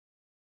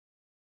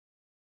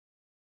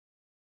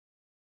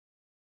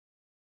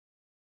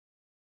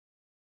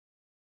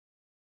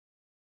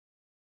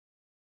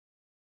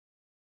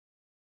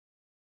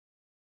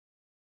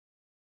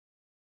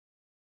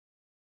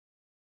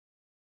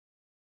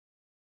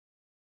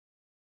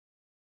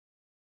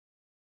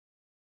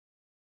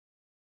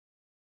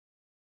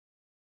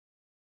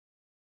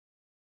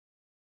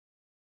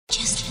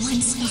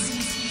one spark.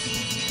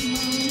 Come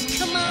on,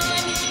 come on.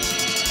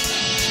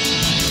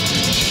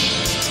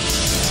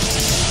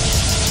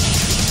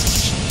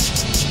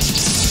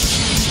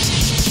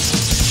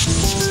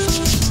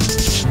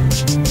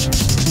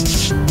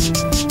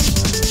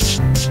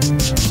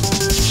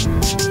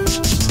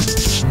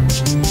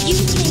 You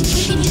think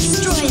you can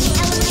destroy the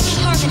element of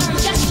carbon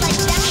just like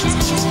that?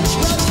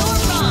 Well, you're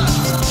wrong.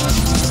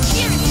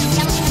 Spirits of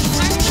element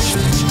particles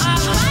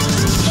are right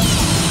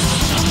here.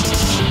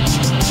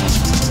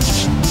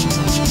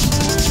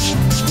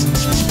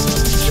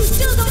 You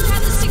still don't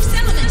have the sixth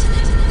element.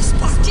 The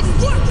spark didn't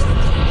work.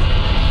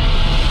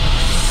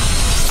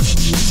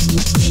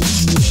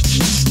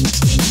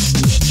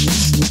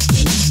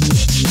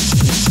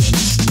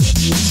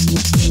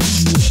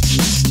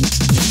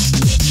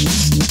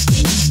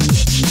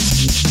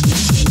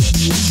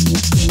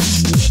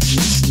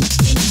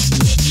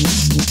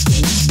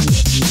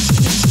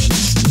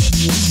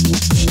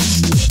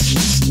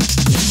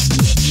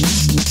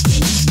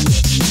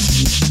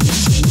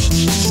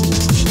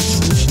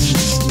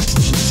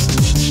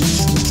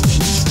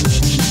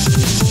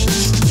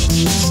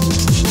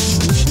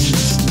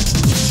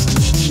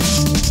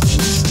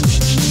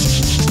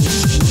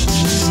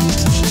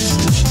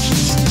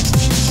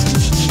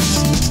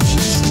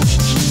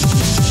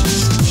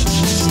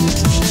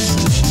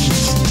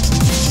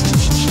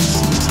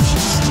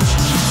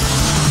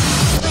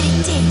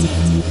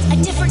 A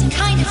different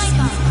kind of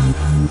spark.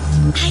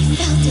 I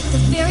felt it the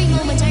very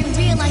moment I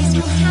realized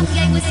how happy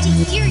I was to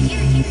hear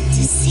you,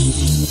 to see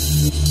you.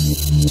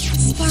 That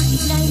spark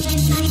ignited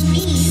inside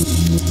me.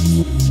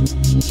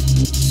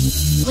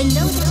 When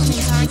those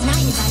elements are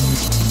ignited by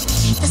that,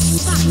 the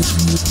spark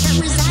that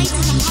resides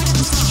in the heart of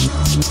the song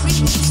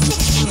creates the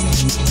sixth element.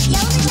 The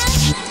element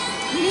of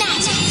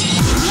magic.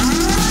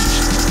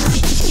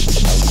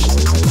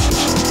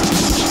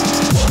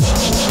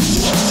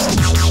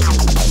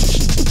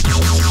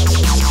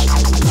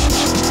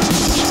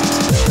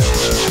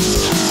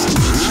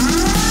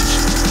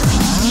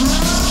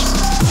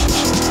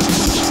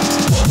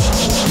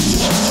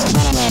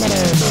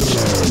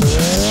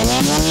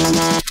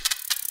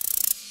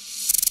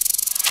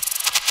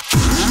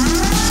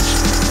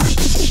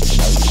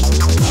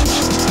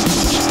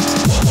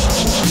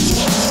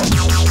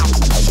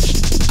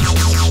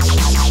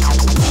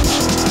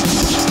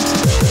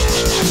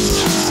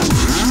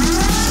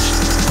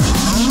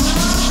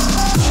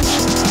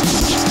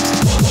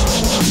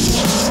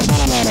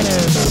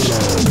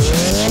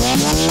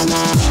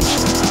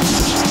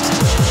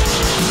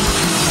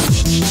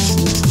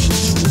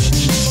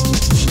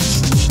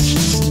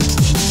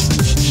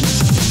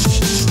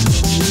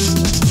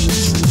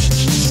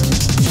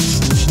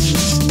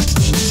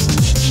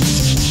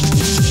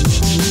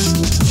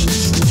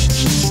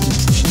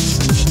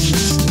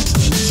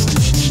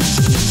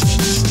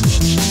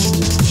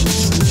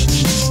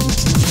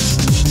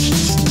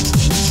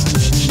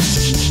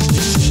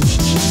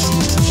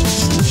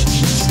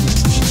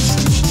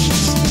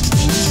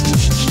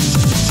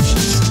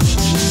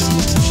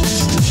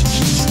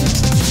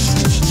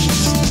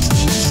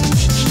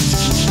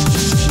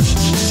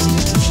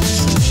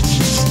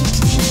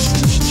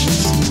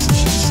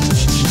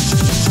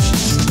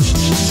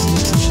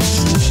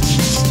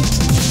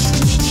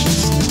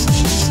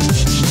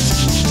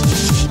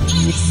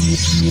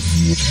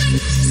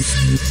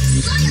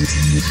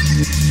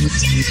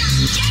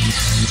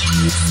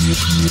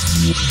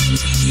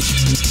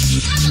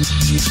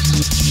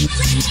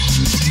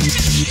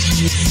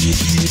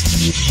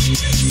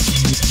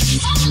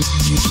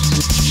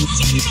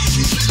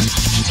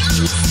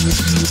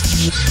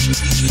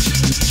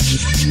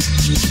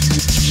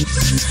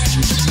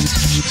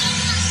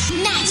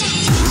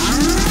 Magic!